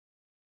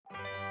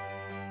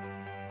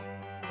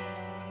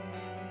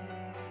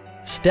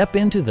Step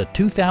into the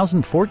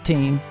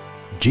 2014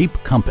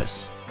 Jeep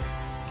Compass.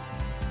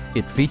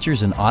 It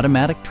features an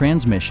automatic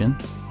transmission,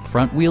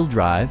 front-wheel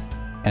drive,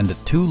 and a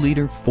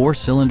 2-liter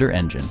 4-cylinder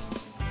engine.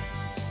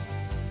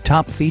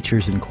 Top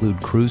features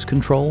include cruise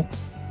control,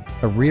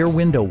 a rear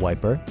window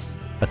wiper,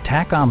 a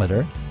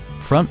tachometer,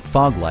 front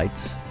fog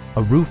lights,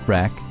 a roof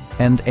rack,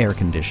 and air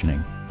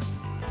conditioning.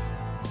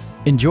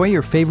 Enjoy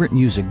your favorite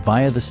music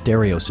via the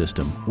stereo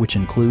system, which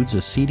includes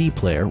a CD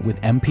player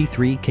with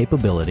MP3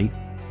 capability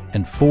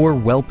and 4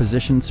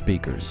 well-positioned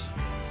speakers.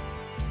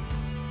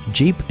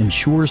 Jeep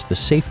ensures the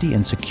safety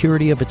and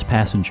security of its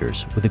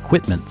passengers with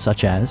equipment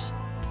such as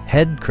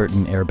head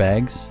curtain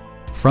airbags,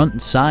 front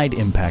and side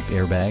impact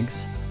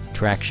airbags,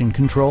 traction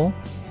control,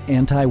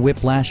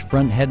 anti-whiplash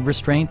front head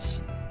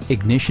restraints,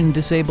 ignition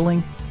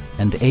disabling,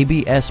 and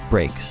ABS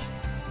brakes.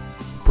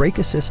 Brake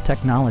Assist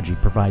technology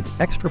provides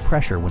extra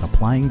pressure when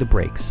applying the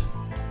brakes.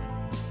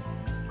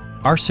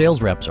 Our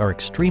sales reps are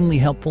extremely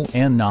helpful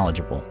and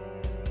knowledgeable.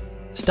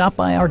 Stop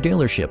by our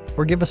dealership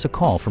or give us a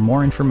call for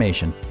more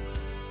information.